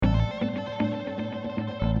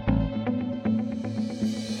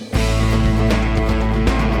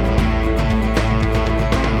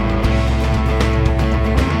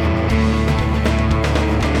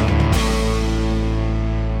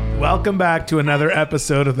Welcome back to another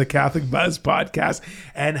episode of the Catholic Buzz podcast,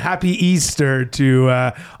 and happy Easter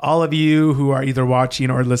to all of you who are either watching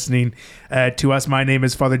or listening to us. My name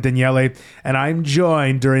is Father Daniele, and I'm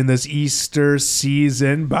joined during this Easter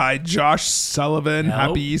season by Josh Sullivan. Hello.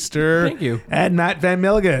 Happy Easter. Thank you. And Matt Van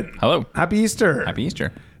Milligan. Hello. Happy Easter. Happy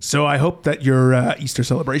Easter. So I hope that your Easter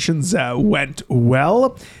celebrations went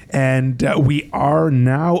well, and we are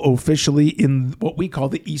now officially in what we call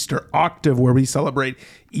the Easter octave, where we celebrate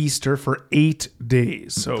Easter for 8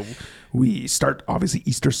 days. So we start, obviously,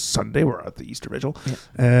 Easter Sunday. We're at the Easter Vigil,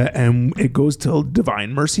 and it goes till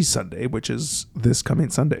Divine Mercy Sunday, which is this coming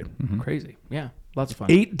Sunday. Mm-hmm. Crazy. Yeah. Lots of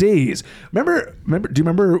fun. 8 days. Remember? Do you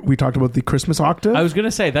remember we talked about the Christmas octave? I was going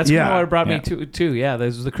to say, that's Yeah. what brought me to too. Yeah,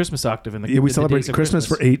 there's the Christmas octave. In the, we the celebrate days of Christmas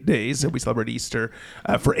for 8 days, and we celebrate Easter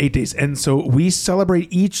for 8 days. And so we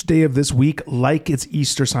celebrate each day of this week like it's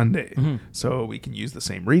Easter Sunday. Mm-hmm. So we can use the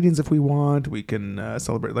same readings if we want. We can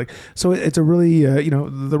celebrate so. It's a really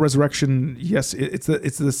the resurrection. Yes, it's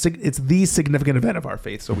the significant event of our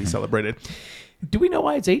faith. So we celebrate it. Do we know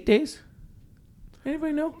why it's 8 days?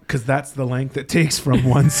 Anybody know? Because that's the length it takes from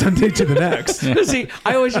one Sunday to the next. See,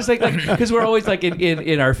 I always just think because we're always like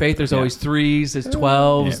in our faith, there's always 3s, there's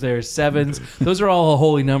 12s, there's 7s. Those are all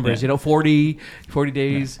holy numbers, 40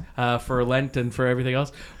 days for Lent and for everything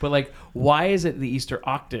else. But why is it the Easter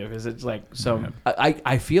octave? Is it like some?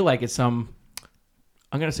 I feel like it's some.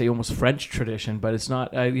 I'm gonna say almost French tradition, but it's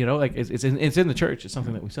not. It's in the church. It's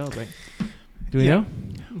something that we celebrate. Do we know?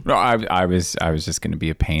 No, I was just going to be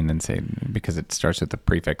a pain and say, because it starts with the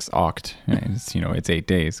prefix oct. It's 8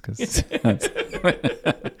 days because that's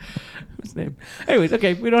his name. Anyways,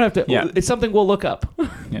 okay, we don't have to. Yeah. It's something we'll look up.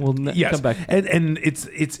 Yeah. We'll come back. And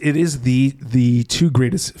it is the two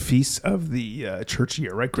greatest feasts of the church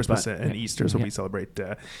year, right? Christmas and Easter. So we celebrate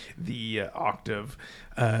the octave,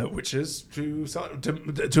 which is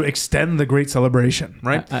to extend the great celebration,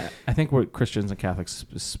 right? I think we're Christians and Catholics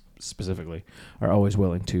specifically are always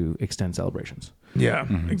willing to extend celebrations. Yeah,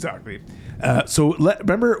 exactly. So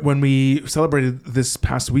remember when we celebrated this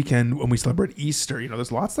past weekend, when we celebrate Easter,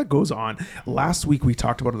 there's lots that goes on. Last week we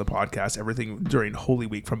talked about in the podcast everything during Holy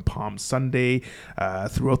Week, from Palm Sunday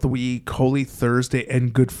throughout the week, Holy Thursday,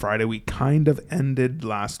 and Good Friday. We kind of ended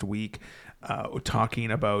last week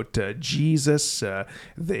talking about Jesus.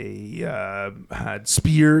 They had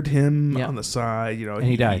speared him on the side, and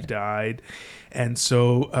he died. And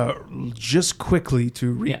so just quickly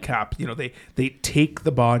to recap, they take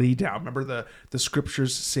the body down. Remember the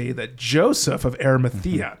scriptures say that Joseph of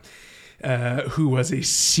Arimathea, who was a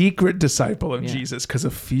secret disciple of Jesus because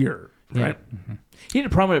of fear, right? Mm-hmm. He had a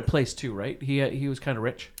prominent place too, right? He was kind of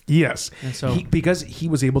rich. Yes, and so because he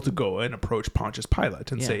was able to go and approach Pontius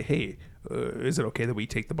Pilate and say, "Hey, is it okay that we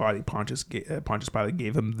take the body?" Pontius Pilate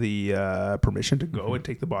gave him the permission to go and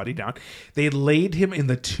take the body down. They laid him in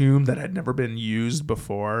the tomb that had never been used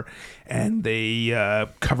before, and they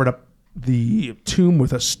covered up the tomb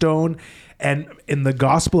with a stone. And in the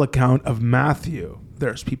gospel account of Matthew,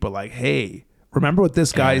 there's people like, "Hey, remember what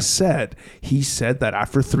this guy said? He said that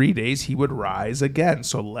after 3 days he would rise again.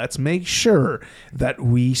 So let's make sure that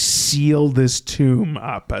we seal this tomb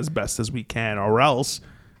up as best as we can, or else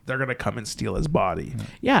they're going to come and steal his body."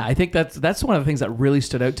 Yeah, I think that's one of the things that really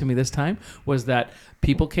stood out to me this time, was that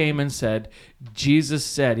people came and said, Jesus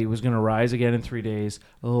said he was going to rise again in 3 days.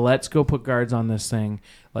 Let's go put guards on this thing.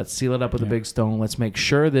 Let's seal it up with a big stone. Let's make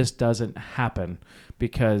sure this doesn't happen,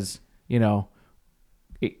 because,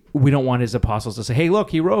 we don't want his apostles to say, "Hey, look,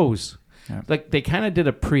 he rose." Yeah. They kind of did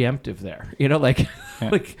a preemptive there,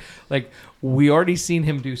 like we already seen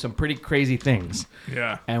him do some pretty crazy things.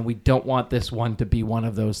 Yeah. And we don't want this one to be one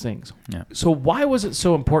of those things. Yeah. So why was it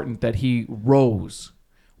so important that he rose?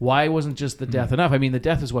 Why wasn't just the death enough? I mean, the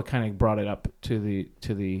death is what kind of brought it up to the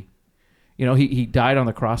he died on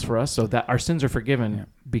the cross for us, so that our sins are forgiven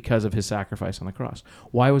because of his sacrifice on the cross.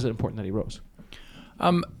 Why was it important that he rose?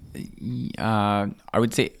 I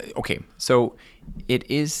would say, okay, so it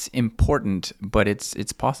is important, but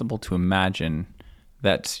it's possible to imagine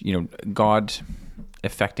that, God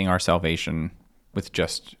effecting our salvation with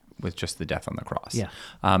just the death on the cross. Yeah.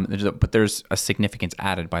 But there's a significance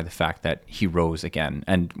added by the fact that he rose again,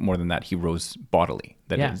 and more than that, he rose bodily.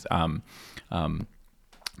 That is, that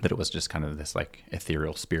it was just kind of this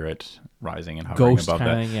ethereal spirit rising and hovering above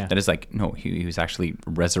that. Yeah. That is no, he was actually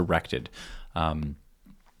resurrected.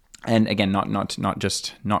 And again,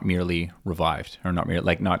 not merely revived, or not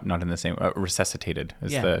merely not in the same resuscitated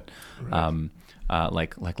as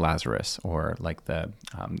like Lazarus, or like the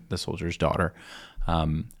soldier's daughter.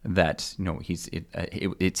 that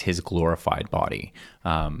it's his glorified body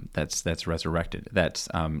that's resurrected. That's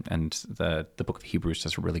and the book of Hebrews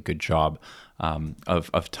does a really good job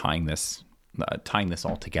of tying this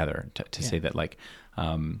all together to say that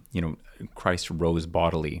Christ rose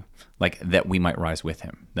bodily, like that we might rise with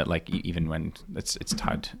him. That like even when it's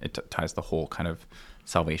tied, it ties the whole kind of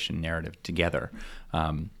salvation narrative together.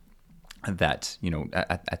 That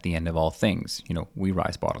at the end of all things, we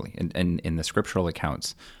rise bodily. And in the scriptural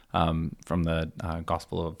accounts from the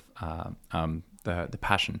Gospel of the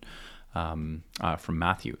Passion from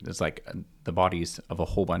Matthew, there's like the bodies of a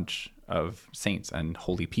whole bunch of saints and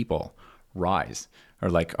holy people rise or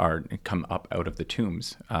come up out of the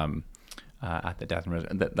tombs at the death and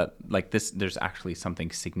resurrection. That like this, there's actually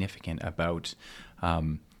something significant about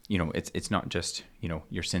it's not just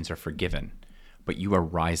your sins are forgiven, but you are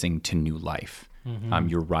rising to new life. Mm-hmm.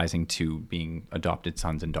 You're rising to being adopted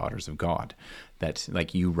sons and daughters of God. That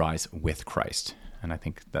like you rise with Christ, and I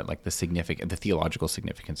think that like the theological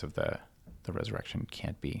significance of the resurrection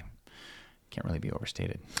can't really be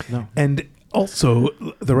overstated. No, and also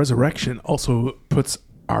the resurrection also puts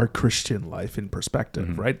our Christian life in perspective,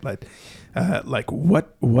 mm-hmm. right? Like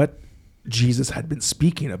what Jesus had been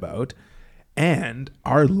speaking about, and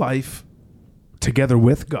our life together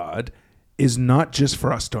with God is not just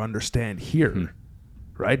for us to understand here,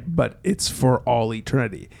 right? But it's for all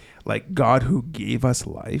eternity. Like God who gave us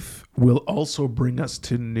life will also bring us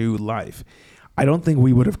to new life. I don't think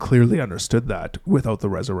we would have clearly understood that without the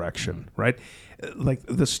resurrection, right? Like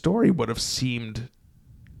the story would have seemed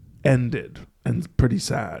ended and pretty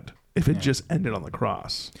sad if it just ended on the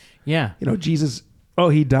cross. Yeah. Jesus,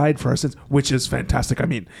 he died for our sins, which is fantastic. I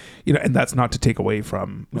mean, and that's not to take away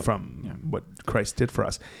from what Christ did for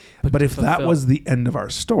us. But if that was the end of our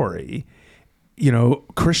story,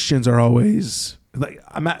 Christians are always like,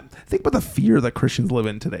 think about the fear that Christians live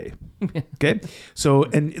in today. Okay. So,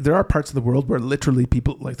 and there are parts of the world where literally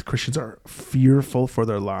people like the Christians are fearful for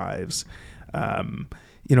their lives.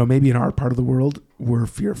 Maybe in our part of the world, we're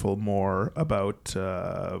fearful more about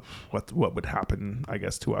what would happen, I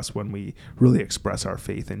guess, to us when we really express our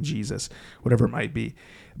faith in Jesus, whatever it might be.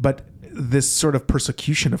 But this sort of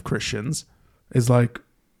persecution of Christians is like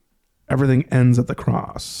everything ends at the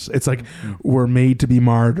cross. It's like we're made to be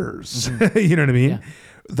martyrs. Mm-hmm. You know what I mean? Yeah.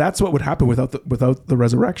 That's what would happen without the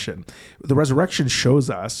resurrection. The resurrection shows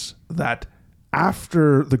us that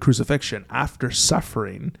after the crucifixion, after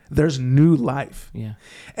suffering, there's new life. Yeah.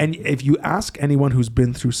 And if you ask anyone who's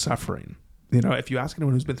been through suffering,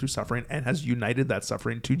 and has united that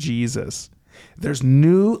suffering to Jesus, there's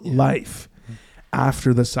new life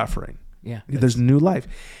after the suffering. Yeah. There's new life.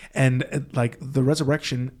 And like the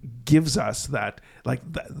resurrection gives us that, like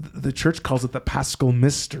the church calls it the Paschal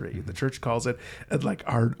mystery. The church calls it like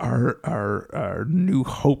our new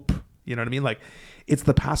hope. You know what I mean? Like it's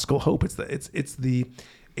the Paschal hope.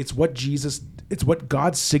 It's what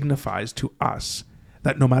God signifies to us,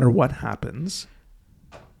 that no matter what happens,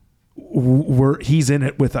 he's in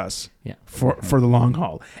it with us for the long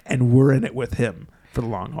haul, and we're in it with him for the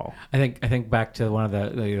long haul. I think back to one of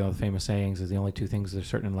the famous sayings is the only two things that are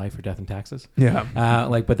certain in life are death and taxes. Yeah.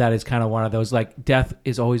 But that is kind of one of those, like death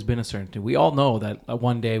has always been a certainty. We all know that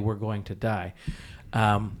one day we're going to die.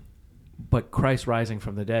 But Christ rising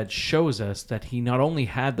from the dead shows us that he not only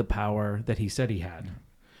had the power that he said he had,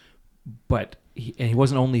 but he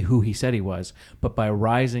wasn't only who he said he was, but by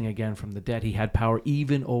rising again from the dead, he had power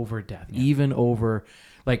even over death, even over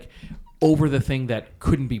the thing that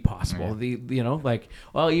couldn't be possible.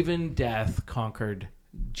 Even death conquered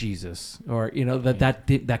Jesus, or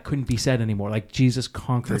that couldn't be said anymore. Like Jesus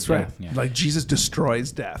conquered death. Right. Yeah. Like Jesus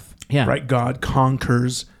destroys death. Yeah. Right. God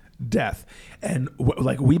conquers death. And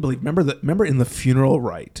we believe, remember in the funeral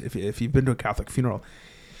rite, if you've been to a Catholic funeral,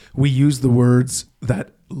 we use the words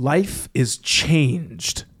that life is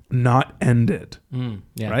changed, not ended.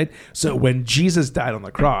 Right? So when Jesus died on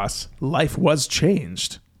the cross, life was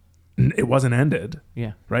changed. It wasn't ended.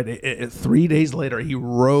 Yeah. Right. 3 days later, he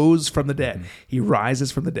rose from the dead. He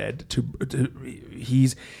rises from the dead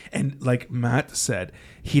and like Matt said,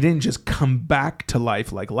 he didn't just come back to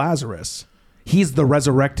life like Lazarus. He's the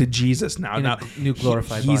resurrected Jesus now. New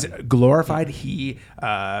glorified he's body. glorified. He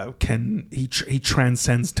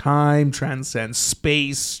transcends time, transcends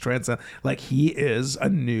space, like he is a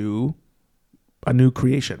new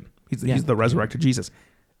creation. He's the resurrected Jesus.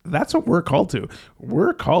 That's what we're called to.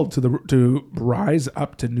 We're called to rise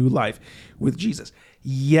up to new life with Jesus.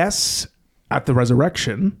 Yes, at the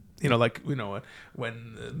resurrection,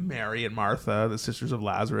 When Mary and Martha, the sisters of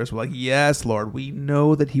Lazarus, were like, yes, Lord, we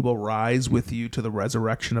know that he will rise with you to the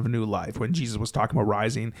resurrection of a new life, when Jesus was talking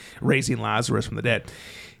about raising Lazarus from the dead.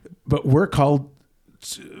 But we're called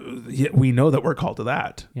we know that we're called to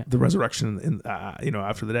that, the resurrection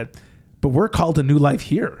after the dead. But we're called to new life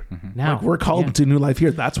here. Now. Like, we're called to new life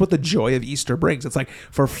here. That's what the joy of Easter brings. It's like,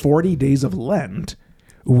 for 40 days of Lent,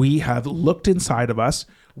 we have looked inside of us.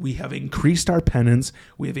 We have increased our penance.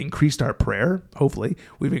 We have increased our prayer, hopefully.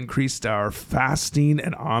 We've increased our fasting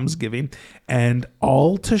and almsgiving, and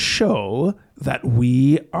all to show that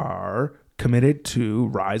we are committed to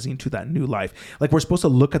rising to that new life. Like, we're supposed to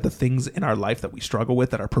look at the things in our life that we struggle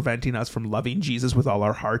with, that are preventing us from loving Jesus with all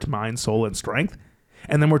our heart, mind, soul, and strength.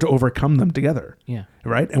 And then we're to overcome them together. Yeah.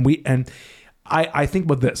 Right. And I think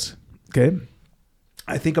about this. Okay.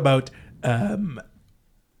 I think about last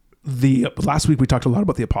week we talked a lot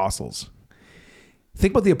about the apostles.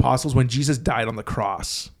 Think about the apostles when Jesus died on the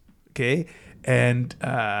cross. Okay. And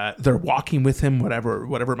they're walking with him,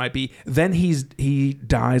 whatever it might be. Then he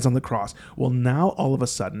dies on the cross. Well, now all of a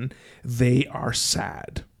sudden they are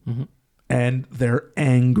sad. Mm-hmm. And they're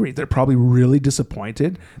angry. They're probably really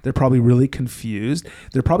disappointed. They're probably really confused.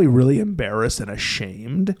 They're probably really embarrassed and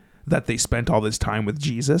ashamed that they spent all this time with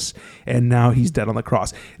Jesus, and now he's dead on the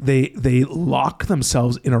cross. They lock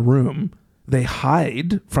themselves in a room. They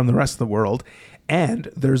hide from the rest of the world, and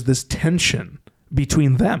there's this tension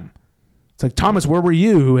between them. It's like, Thomas, where were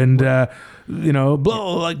you? And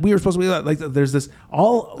blah, like, we were supposed to be like. There's this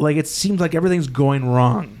it seems like everything's going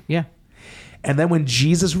wrong. Yeah. And then when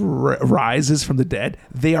Jesus rises from the dead,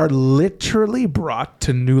 they are literally brought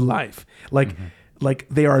to new life. Like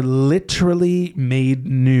they are literally made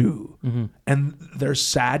new. Mm-hmm. And their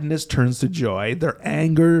sadness turns to joy. Their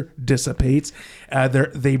anger dissipates.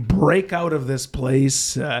 They break out of this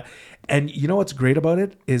place. And you know what's great about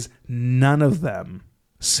it is none of them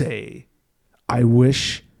say, I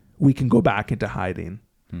wish we can go back into hiding.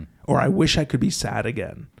 Or I wish I could be sad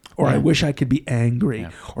again. Or I wish I could be angry,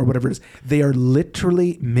 or whatever it is. They are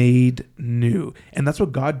literally made new. And that's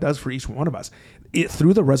what God does for each one of us.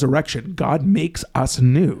 Through the resurrection, God makes us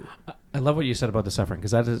new. I love what you said about the suffering,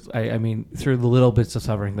 because that is, I mean, through the little bits of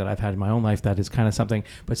suffering that I've had in my own life, that is kind of something,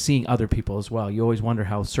 but seeing other people as well, you always wonder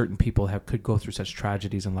how certain people could go through such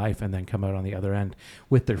tragedies in life and then come out on the other end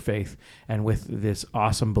with their faith and with this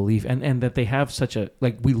awesome belief, and that they have such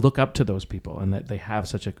we look up to those people, and that they have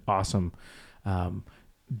such an awesome,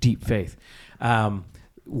 deep faith.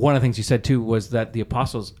 One of the things you said too was that the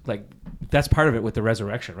apostles, that's part of it with the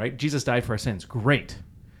resurrection, right? Jesus died for our sins. Great.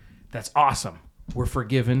 That's awesome. We're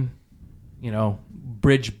forgiven,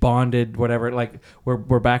 bridge bonded, whatever.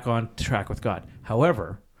 We're back on track with God.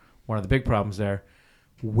 However, one of the big problems there,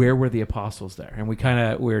 where were the apostles there? And we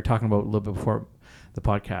were talking about a little bit before the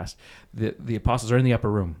podcast. The apostles are in the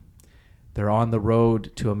upper room. They're on the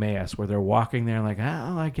road to Emmaus, where they're walking there,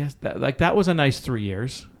 I guess that was a nice 3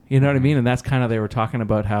 years. You know what I mean? And that's they were talking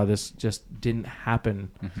about how this just didn't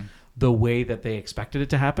happen the way that they expected it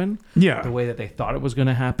to happen. Yeah. The way that they thought it was going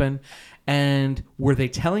to happen. And were they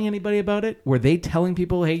telling anybody about it? Were they telling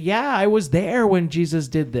people, hey, yeah, I was there when Jesus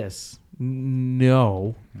did this?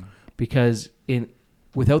 No. Because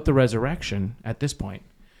without the resurrection at this point,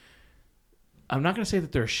 I'm not going to say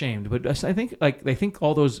that they're ashamed, but I think they think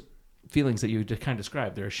all those feelings that you just kind of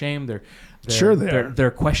described. They're ashamed.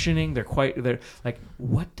 They're questioning. They're like,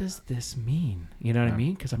 what does this mean? You know what I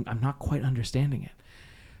mean? Because I'm not quite understanding it.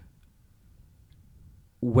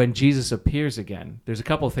 When Jesus appears again, there's a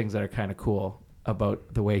couple of things that are kind of cool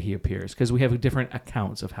about the way he appears, because we have different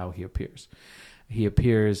accounts of how he appears. He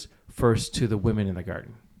appears first to the women in the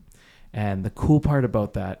garden. And the cool part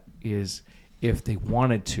about that is, if they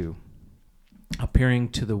wanted to, appearing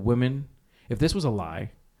to the women, if this was a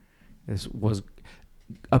lie, this was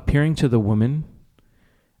appearing to the women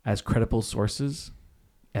as credible sources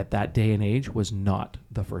at that day and age was not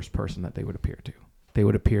the first person that they would appear to. They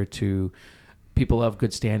would appear to people of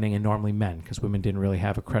good standing, and normally men, because women didn't really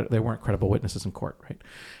have they weren't credible witnesses in court, right,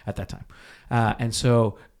 at that time. And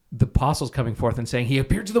so the apostles coming forth and saying he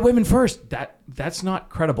appeared to the women first, that's not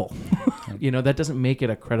credible. That doesn't make it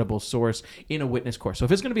a credible source in a witness court. So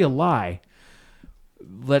if it's going to be a lie,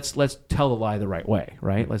 let's tell the lie the right way,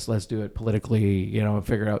 right? Let's do it politically, and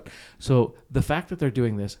figure out. So the fact that they're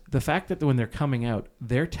doing this, the fact that when they're coming out,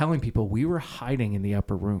 they're telling people we were hiding in the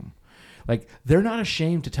upper room. They're not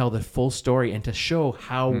ashamed to tell the full story and to show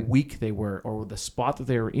how weak they were, or the spot that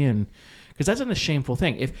they were in, because that's a shameful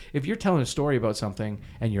thing. If you're telling a story about something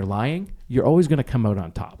and you're lying, you're always going to come out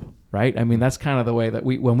on top, right? I mean, that's kind of the way that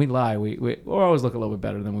when we lie, we always look a little bit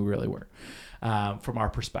better than we really were. from our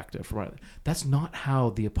perspective. That's not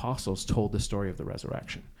how the apostles told the story of the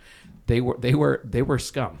resurrection. They were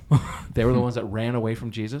scum. They were the ones that ran away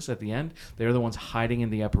from Jesus at the end. They were the ones hiding in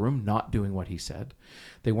the upper room, not doing what he said.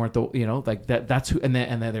 They weren't like that. That's who. And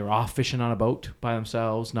then they were off fishing on a boat by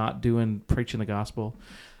themselves, not preaching the gospel.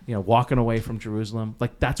 Walking away from Jerusalem.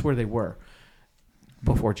 Like that's where they were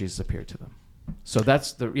before Jesus appeared to them. So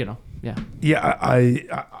that's Yeah,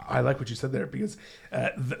 I like what you said there, because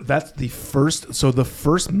that's the first. So the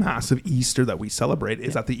first massive Easter that we celebrate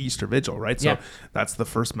is at the Easter Vigil, right? So that's the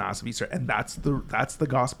first massive Easter, and that's the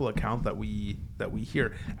gospel account that we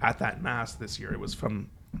hear at that mass this year. It was from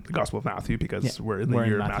the Gospel of Matthew, because we're in the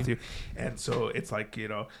year of Matthew, and so it's like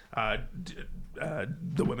the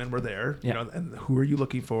women were there, and who are you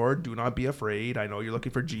looking for? Do not be afraid. I know you're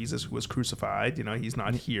looking for Jesus who was crucified. He's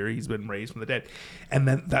not here. He's been raised from the dead. And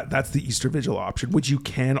then that's the Easter Vigil option, which you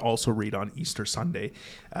can also read on Easter Sunday.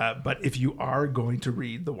 But if you are going to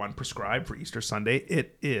read the one prescribed for Easter Sunday,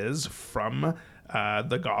 it is from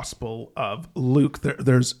the Gospel of Luke.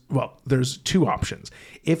 There's two options.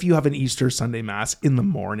 If you have an Easter Sunday Mass in the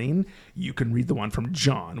morning, you can read the one from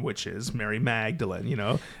John, which is Mary Magdalene,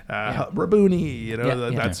 Rabuni,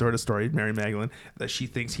 that sort of story, Mary Magdalene, that she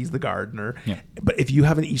thinks he's the gardener. Yeah. But if you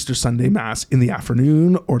have an Easter Sunday Mass in the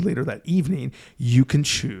afternoon or later that evening, you can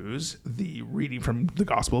choose the reading from the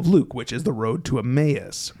Gospel of Luke, which is the road to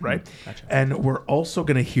Emmaus, right? Gotcha. And we're also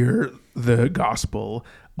going to hear the Gospel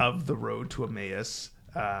of the road to Emmaus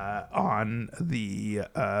on the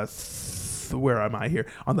where am I here?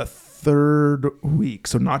 On the third week,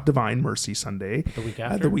 so not Divine Mercy Sunday. The week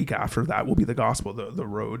after. The week after that will be the Gospel, the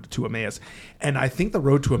road to Emmaus, and I think the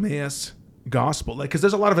road to Emmaus gospel, because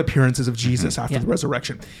there's a lot of appearances of Jesus after the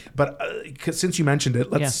resurrection, but since you mentioned it,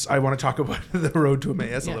 I want to talk about the road to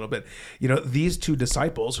Emmaus a little bit. These two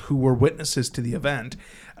disciples who were witnesses to the event,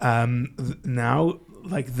 now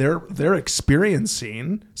like they're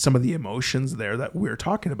experiencing some of the emotions there that we're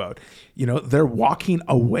talking about. They're walking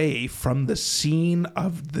away from the scene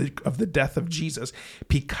of the death of Jesus,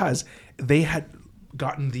 because they had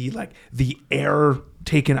gotten the air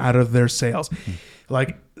taken out of their sails.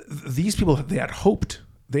 Like these people, they had hoped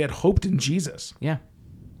in Jesus. Yeah.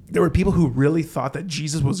 There were people who really thought that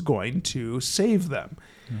Jesus was going to save them,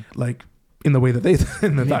 like in the way that they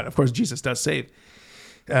thought. Of course, Jesus does save,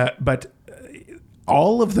 but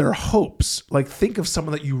all of their hopes, like think of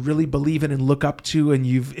someone that you really believe in and look up to, and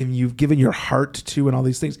you've given your heart to, and all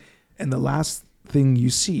these things, and the last thing you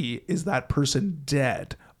see is that person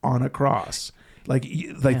dead on a cross.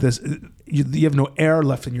 This, you have no air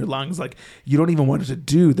left in your lungs. Like you don't even want it to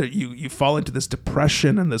do that. You fall into this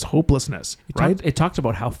depression and this hopelessness. It talked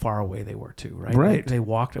about how far away they were too, right? Right. They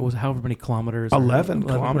walked. It was however many kilometers. 11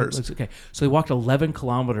 kilometers. Okay, so they walked 11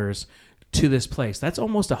 kilometers to this place. That's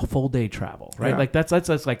almost a full day travel, right? Yeah. Like that's like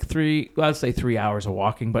let's say 3 hours of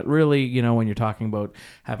walking, but really, when you're talking about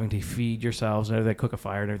having to feed yourselves and they cook a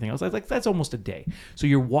fire and everything else, that's almost a day. So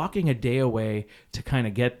you're walking a day away to kind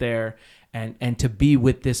of get there and to be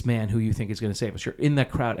with this man who you think is going to save us. You're in that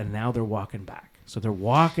crowd, and now they're walking back. So they're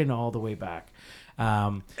walking all the way back.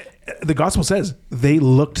 The gospel says they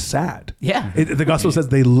looked sad. Yeah. The gospel says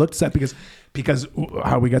they looked sad because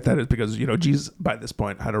how we get that is because, Jesus by this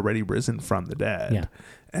point had already risen from the dead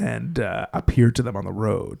and appeared to them on the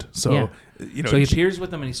road. So, so he appears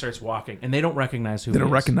with them and he starts walking, and they don't recognize who he is. They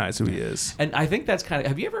don't recognize who he is. And I think that's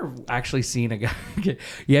have you ever actually seen a guy, have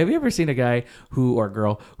you ever seen a guy or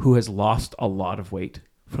girl who has lost a lot of weight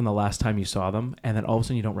from the last time you saw them, and then all of a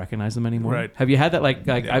sudden you don't recognize them anymore? Right. Have you had that?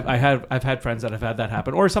 I've had friends that have had that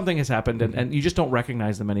happen, or something has happened, and you just don't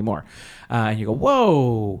recognize them anymore. And you go,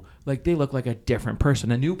 whoa, like they look like a different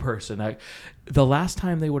person, a new person. The last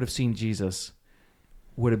time they would have seen Jesus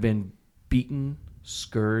would have been beaten,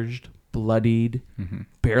 scourged, bloodied,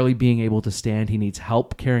 barely being able to stand. He needs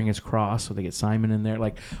help carrying his cross, so they get Simon in there.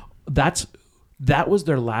 Like that was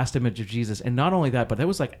their last image of Jesus. And not only that, but there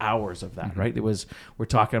was like hours of that, right? We're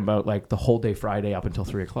talking about like the whole day Friday up until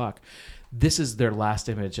 3:00. This is their last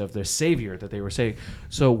image of their Savior that they were saying.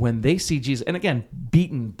 So when they see Jesus, and again,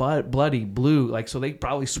 beaten, bloody, blue, so they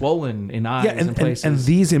probably swollen in eyes and places. And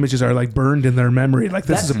these images are like burned in their memory. Like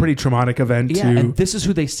this is a pretty traumatic event too. And this is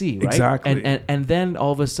who they see, right? Exactly. And then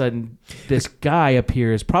all of a sudden, this guy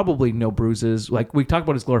appears, probably no bruises. Like we talked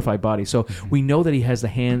about his glorified body. So we know that he has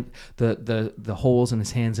the holes in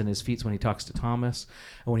his hands and his feet when he talks to Thomas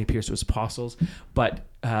and when he appears to his apostles. But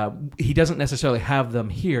he doesn't necessarily have them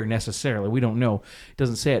here necessarily. We don't know. It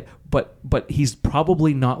doesn't say it. But he's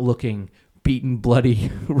probably not looking beaten,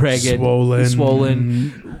 bloody, ragged,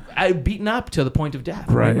 swollen, beaten up to the point of death.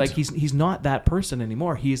 Right? Like he's not that person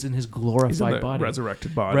anymore. He's in his glorified body,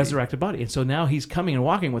 resurrected body. And so now he's coming and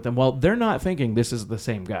walking with them. Well, they're not thinking this is the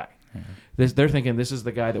same guy. They're thinking this is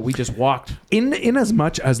the guy that we just walked. In as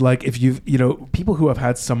much as like if you've people who have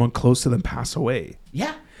had someone close to them pass away.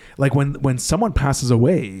 Yeah. Like when someone passes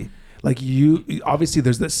away, like you obviously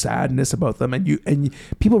there's this sadness about them, and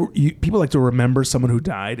people like to remember someone who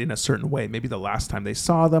died in a certain way, maybe the last time they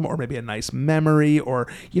saw them, or maybe a nice memory,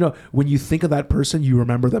 or when you think of that person, you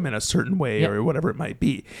remember them in a certain way, or whatever it might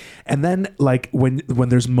be. And then like when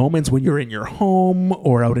there's moments when you're in your home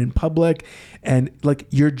or out in public, and like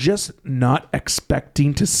you're just not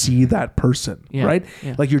expecting to see that person, right?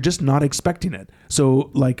 Yeah. Like you're just not expecting it. So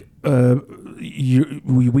like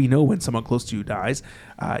we know when someone close to you dies,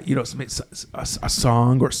 a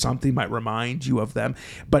song or something might remind you of them,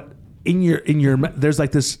 but in your there's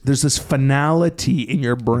this finality in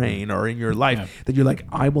your brain or in your life that you're like,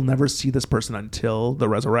 I will never see this person until the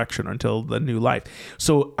resurrection, until the new life.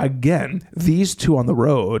 So again, these two on the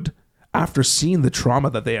road, after seeing the trauma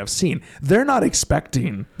that they have seen, they're not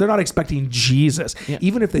expecting Jesus. Yeah.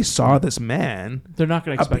 Even if they saw this man, they're not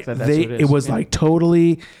going to expect that. That's what it is. It was like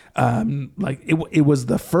totally, it was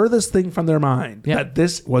the furthest thing from their mind that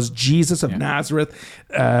this was Jesus of Nazareth,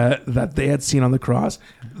 that they had seen on the cross,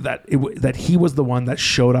 that he was the one that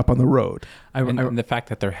showed up on the road. And the fact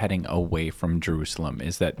that they're heading away from Jerusalem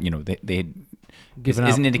is that they is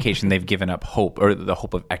an indication they've given up hope, or the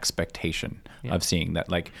hope of expectation of seeing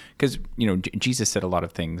that, like, because Jesus said a lot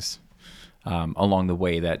of things along the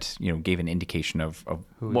way that gave an indication of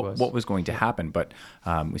what was going to happen. But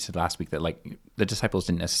we said last week that like the disciples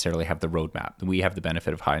didn't necessarily have the roadmap. We have the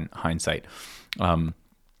benefit of hindsight. That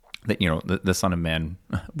the Son of Man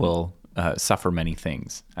will suffer many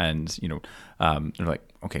things, and they're like,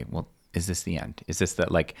 okay, well, is this the end? Is this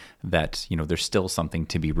that like that? There's still something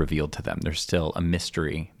to be revealed to them. There's still a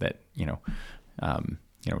mystery that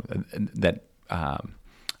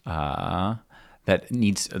that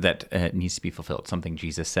needs to be fulfilled. Something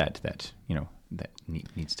Jesus said that that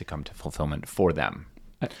needs to come to fulfillment for them.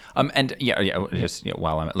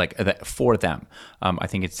 While I'm like that for them, I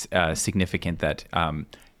think it's significant that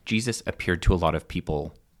Jesus appeared to a lot of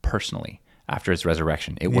people personally after his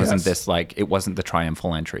resurrection. It wasn't this like, it wasn't the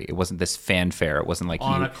triumphal entry. It wasn't this fanfare. It wasn't like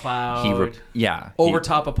on a cloud. Over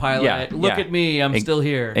top of Pilate. Look at me, I'm still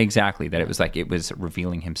here. Exactly. That it was like, it was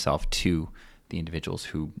revealing himself to the individuals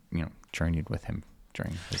who journeyed with him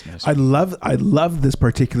during his ministry. I love this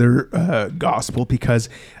particular gospel because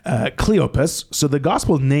Cleopas. So the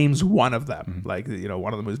gospel names one of them, like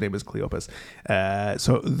one of them whose name is Cleopas.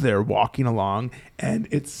 So they're walking along, and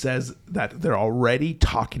it says that they're already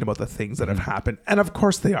talking about the things that have happened, and of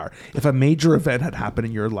course they are. If a major event had happened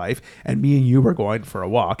in your life, and me and you were going for a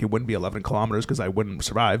walk, it wouldn't be 11 kilometers because I wouldn't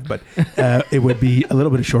survive, but it would be a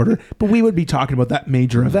little bit shorter. But we would be talking about that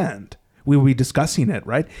major event. We will be discussing it,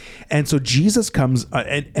 right? And so Jesus comes,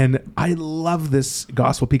 and I love this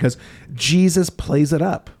gospel because Jesus plays it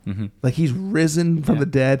up. Like he's risen from the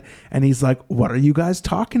dead, and he's like, what are you guys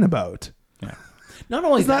talking about? Yeah. Not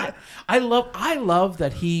only that, I love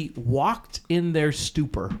that he walked in their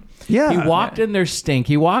stupor. Yeah. He walked in their stink.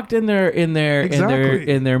 He walked in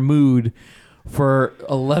their mood for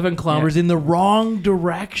 11 kilometers in the wrong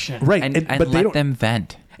direction. Right. And but let them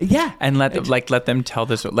vent. Yeah, and let them tell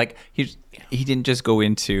this. Like he didn't just go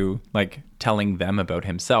into like telling them about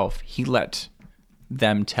himself. He let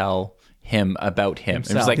them tell him about him.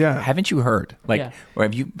 Himself. It was like, haven't you heard? Like, or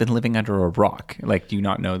have you been living under a rock? Like, do you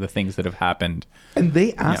not know the things that have happened? And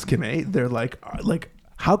they ask him, they're like,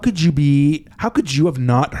 how could you have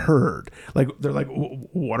not heard? Like, they're like,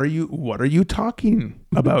 what are you talking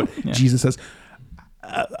about? Jesus says,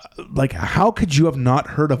 like, how could you have not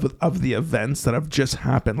heard of the events that have just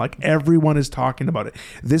happened? Like, everyone is talking about it.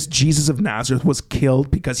 This Jesus of Nazareth was killed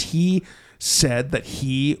because he said that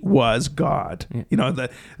he was God.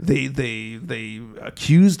 That they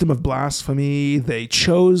accused him of blasphemy. They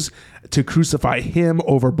chose to crucify him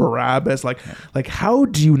over Barabbas. Like how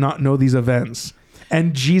do you not know these events?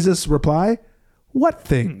 And Jesus' reply, what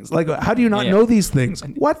things? Like, how do you not know these things?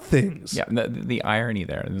 What things? Yeah, the irony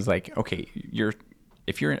there is like, okay,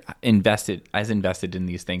 if you're invested in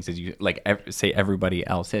these things as you like say everybody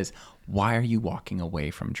else is, why are you walking away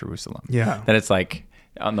from Jerusalem? Yeah. That it's like,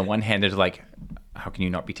 on the one hand, it's like, how can you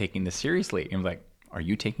not be taking this seriously? And I'm like, are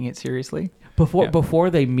you taking it seriously? Before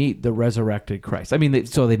they meet the resurrected Christ. I mean,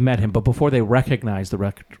 they've met him, but before they recognize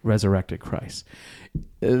the resurrected Christ,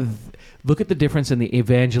 look at the difference in the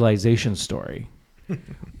evangelization story.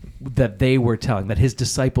 that they were telling, that his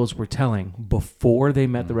disciples were telling before they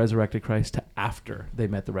met the resurrected Christ to after they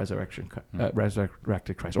met the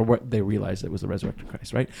resurrected Christ, or what they realized it was the resurrected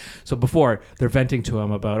Christ, right? So before, they're venting to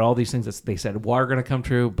him about all these things that they said are going to come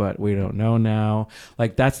true, but we don't know now.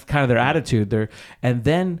 Like, that's kind of their attitude there. And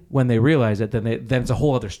then when they realize it, then it's a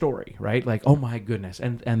whole other story, right? Like, oh my goodness,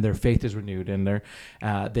 and their faith is renewed, and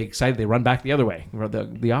they excited, they run back the other way, or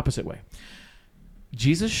the opposite way.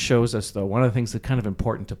 Jesus shows us, though, one of the things that's kind of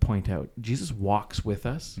important to point out, Jesus walks with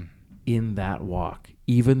us in that walk,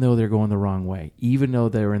 even though they're going the wrong way, even though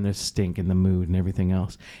they're in their stink and the mood and everything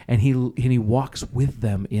else. And he walks with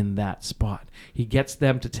them in that spot. He gets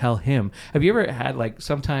them to tell him. Have you ever had, like,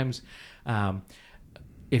 sometimes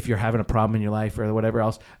if you're having a problem in your life or whatever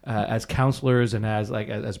else, as counselors and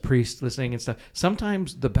as priests listening and stuff,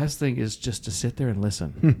 sometimes the best thing is just to sit there and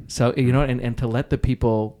listen. So, and to let the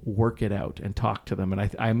people work it out and talk to them.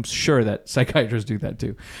 And I'm sure that psychiatrists do that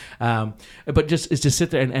too. But just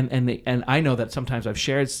sit there and I know that sometimes I've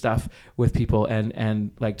shared stuff with people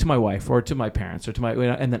and like to my wife or to my parents or to my,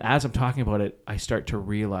 and then as I'm talking about it, I start to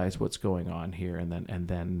realize what's going on here. And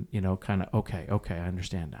then, kind of, okay, I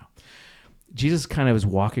understand now. Jesus kind of is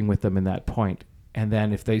walking with them in that point. And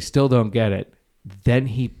then if they still don't get it, then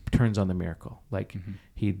he turns on the miracle. Like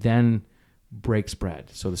he then breaks bread.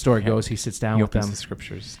 So the story goes, he sits down with them. The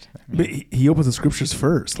scriptures. But he opens the scriptures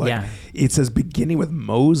first. Like it says, beginning with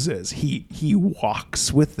Moses, he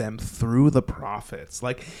walks with them through the prophets.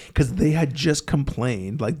 Like, because they had just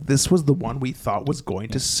complained, like, this was the one we thought was going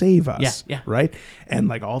to save us. Right? And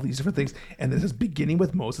like all these different things. And this is beginning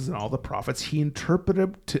with Moses and all the prophets. He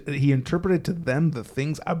interpreted to them the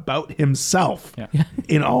things about himself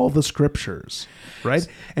in all the scriptures. Right?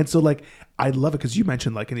 And so, like, I love it because you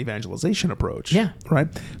mentioned like an evangelization approach. Yeah. Right.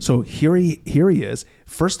 So here he is.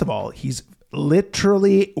 First of all, he's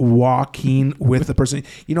literally walking with the person.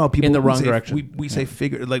 People in the wrong direction. We say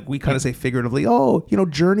we kind of say figuratively,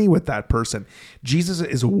 journey with that person. Jesus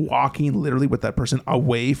is walking literally with that person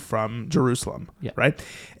away from Jerusalem. Yeah. Right.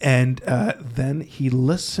 And then he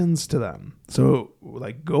listens to them. So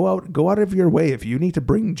like go out of your way. If you need to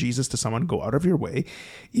bring Jesus to someone, go out of your way,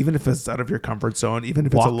 even if it's out of your comfort zone, even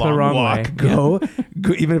if it's a long walk, go,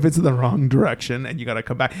 even if it's in the wrong direction and you got to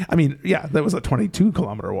come back. I mean, that was a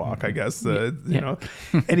 22-kilometer walk, I guess,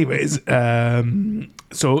 anyways.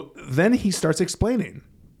 So then he starts explaining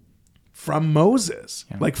from Moses,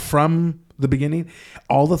 like from the beginning,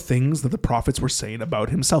 all the things that the prophets were saying about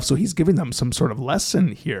himself. So he's giving them some sort of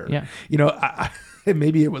lesson here. Yeah.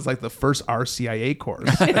 Maybe it was like the first RCIA course.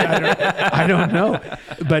 I don't know,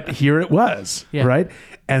 but here it was, right?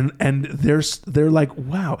 And they're like,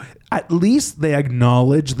 wow. At least they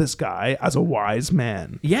acknowledge this guy as a wise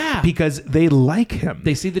man. Yeah, because they like him.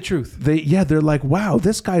 They see the truth. They're like, wow,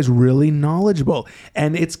 this guy's really knowledgeable.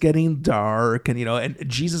 And it's getting dark, and and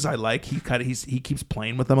Jesus, I like. He keeps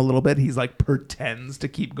playing with them a little bit. He's like pretends to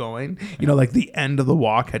keep going. Like the end of the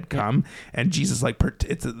walk had come, and Jesus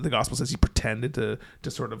the gospel says he pretended to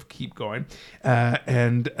sort of keep going,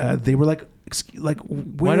 and they were like,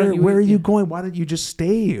 where are you going? Why don't you just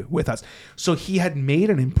stay with us? So he had made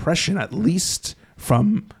an impression, at least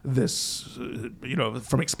from this,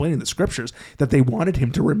 from explaining the scriptures, that they wanted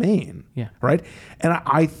him to remain. Yeah. Right. And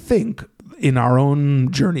I think in our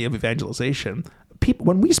own journey of evangelization, people,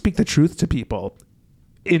 when we speak the truth to people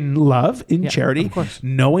in love, in charity,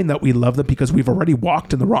 knowing that we love them because we've already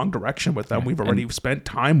walked in the wrong direction with them. We've already spent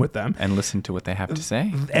time with them and listened to what they have to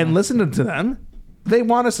say and listened to them. They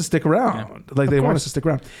want us to stick around. Want us to stick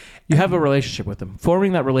around. You have a relationship with them.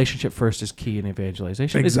 Forming that relationship first is key in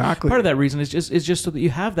evangelization. Exactly. Part of that reason is just so that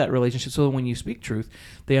you have that relationship, so that when you speak truth,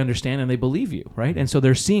 they understand and they believe you, right? And so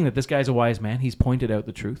they're seeing that this guy's a wise man. He's pointed out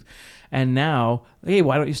the truth. And now, hey,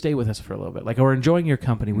 why don't you stay with us for a little bit? Like, we're enjoying your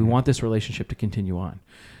company. We want this relationship to continue on.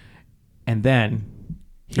 And then...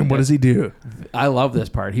 And what does he do? I love this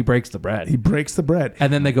part. He breaks the bread.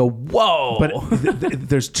 And then they go, whoa. But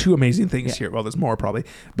there's two amazing things here. Well, there's more probably.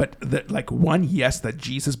 But one, yes, that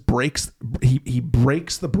Jesus breaks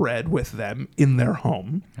the bread with them in their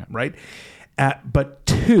home, right? But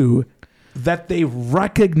two, that they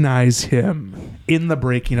recognize him in the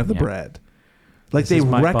breaking of the bread. Like, they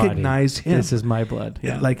recognize him. This is my blood.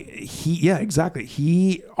 Yeah. Like exactly.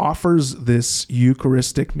 He offers this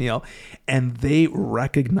Eucharistic meal and they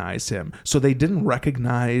recognize him. So they didn't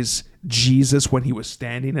recognize Jesus when he was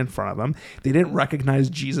standing in front of them. They didn't recognize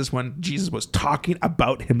Jesus when Jesus was talking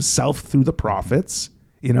about himself through the prophets,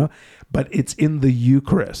 but it's in the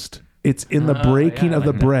Eucharist. It's in the breaking of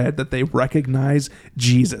the bread that they recognize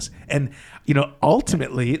Jesus. And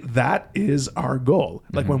ultimately that is our goal.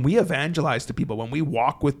 Like when we evangelize to people, when we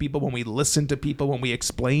walk with people, when we listen to people, when we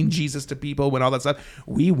explain Jesus to people, when all that stuff,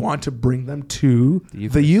 we want to bring them to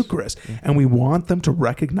the Eucharist. And we want them to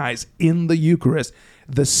recognize in the Eucharist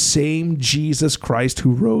the same Jesus Christ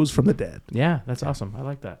who rose from the dead. Yeah, that's awesome. I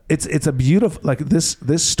like that. It's a beautiful, like this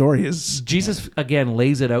story is... Jesus, again,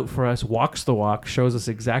 lays it out for us, walks the walk, shows us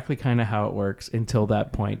exactly kind of how it works until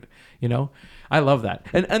that point, I love that.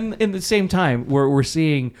 And in the same time, we're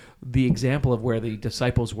seeing the example of where the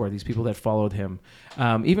disciples were, these people that followed him,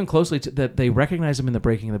 even closely, that they recognize him in the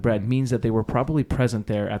breaking of the bread means that they were probably present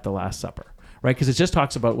there at the Last Supper. Right, because it just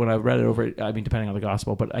talks about, when I read it over, depending on the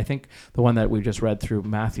gospel, but I think the one that we just read through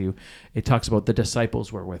Matthew, it talks about the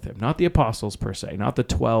disciples were with him, not the apostles per se, not the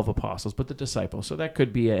 12 apostles, but the disciples. So that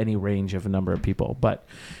could be any range of a number of people. But,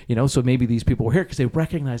 so maybe these people were here because they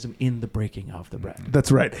recognized him in the breaking of the bread.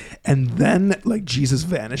 That's right. And then, Jesus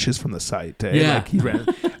vanishes from the sight. Yeah. Like he ran.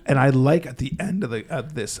 And I like at the end of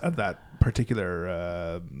that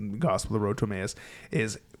particular gospel, the road to Emmaus,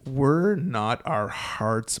 is, were not our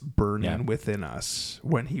hearts burning within us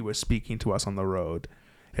when he was speaking to us on the road?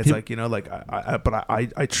 It's I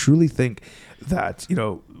truly think that,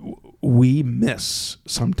 we miss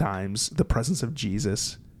sometimes the presence of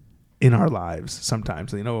Jesus in our lives.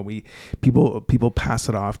 Sometimes, when people pass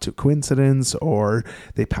it off to coincidence, or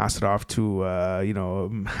they pass it off to,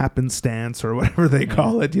 happenstance, or whatever they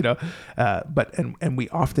call it, but we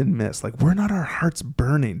often miss, were not our hearts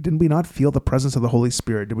burning? Didn't we not feel the presence of the Holy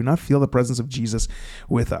Spirit? Did we not feel the presence of Jesus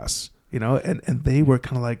with us? And they were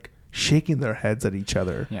kind of shaking their heads at each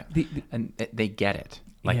other. Yeah. And they get it.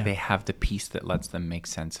 They have the peace that lets them make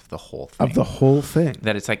sense of the whole thing.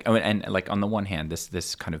 That it's on the one hand,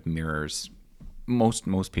 this kind of mirrors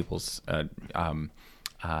most people's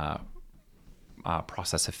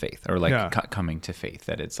process of faith, or coming to faith.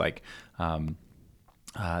 That it's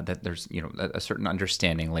that there's a certain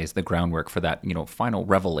understanding lays the groundwork for that final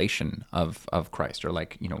revelation of Christ, or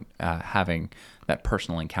having that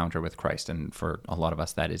personal encounter with Christ. And for a lot of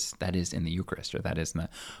us, that is in the Eucharist, or that is in the.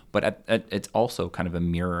 But it's also kind of a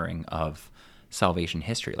mirroring of salvation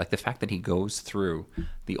history, the fact that he goes through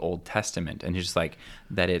the Old Testament and just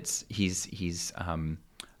that he's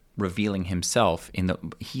revealing himself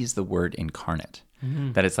he's the Word incarnate.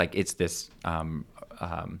 Mm-hmm. That it's this.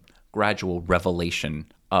 Gradual revelation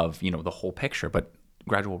of the whole picture, but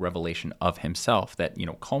gradual revelation of himself that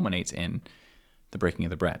culminates in the breaking of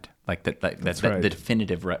the bread. The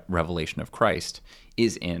definitive revelation of Christ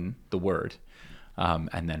is in the Word,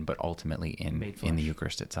 but ultimately in the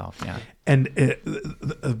Eucharist itself. Yeah. And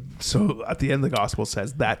so at the end, the gospel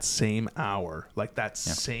says that same hour,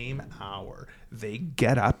 same hour, they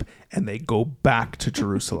get up and they go back to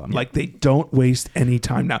Jerusalem. They don't waste any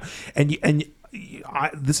time now.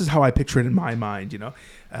 This is how I picture it in my mind,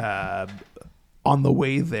 on the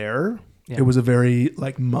way there, it was a very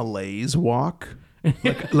malaise walk,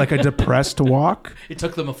 like a depressed walk. It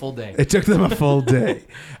took them a full day.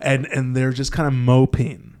 And they're just kind of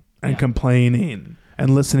moping and complaining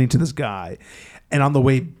and listening to this guy. And on the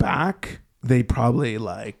way back, they probably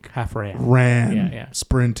half ran,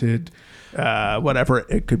 sprinted, whatever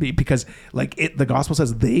it could be, because the gospel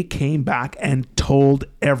says they came back and told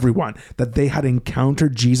everyone that they had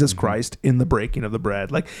encountered Jesus Christ in the breaking of the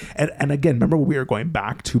bread. And again, remember what we were going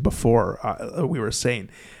back to before, we were saying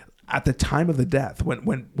at the time of the death,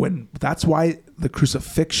 when that's why the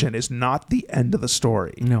crucifixion is not the end of the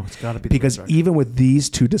story. No, it's got to be, because even with these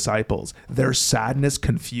two disciples, their sadness,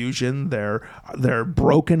 confusion, their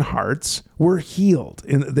broken hearts were healed,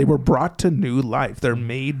 and they were brought to new life. They're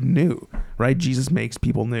made new, right? Jesus makes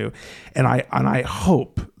people new, and I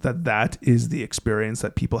hope that is the experience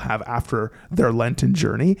that people have after their Lenten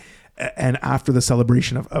journey and after the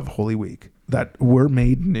celebration of Holy Week. That we're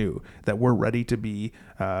made new, that we're ready to be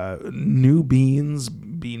new beings,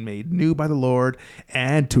 being made new by the Lord,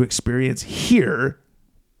 and to experience here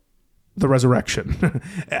the resurrection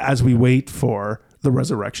as we wait for the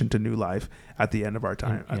resurrection to new life at the end of our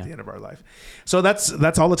time, at the end of our life. So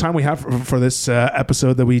that's all the time we have for this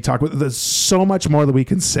episode that we talk about. There's so much more that we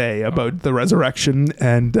can say about the resurrection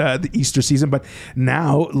and the Easter season, but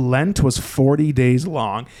now Lent was 40 days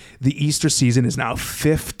long. The Easter season is now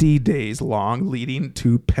 50 days long, leading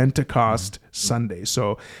to Pentecost Sunday.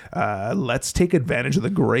 So let's take advantage of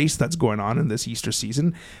the grace that's going on in this Easter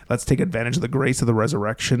season. Let's take advantage of the grace of the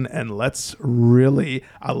resurrection, and let's really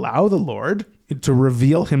allow the Lord to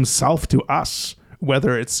reveal himself to us,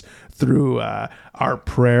 whether it's through our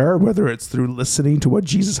prayer, whether it's through listening to what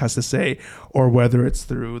Jesus has to say, or whether it's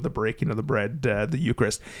through the breaking of the bread, the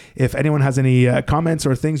Eucharist. If anyone has any comments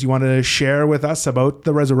or things you want to share with us about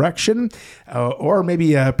the resurrection, or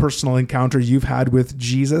maybe a personal encounter you've had with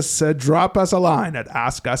Jesus, drop us a line at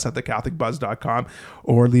askus@thecatholicbuzz.com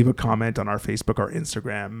or leave a comment on our Facebook or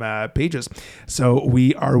Instagram pages. So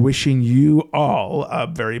we are wishing you all a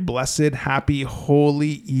very blessed, happy,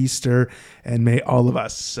 holy Easter, and may all of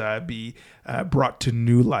us be brought to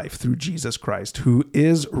new life through Jesus Christ, who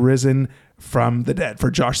is risen from the dead. For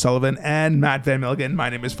Josh Sullivan and Matt Van Milligan, my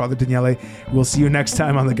name is Father Daniele. We'll see you next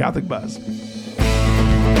time on The Catholic Buzz.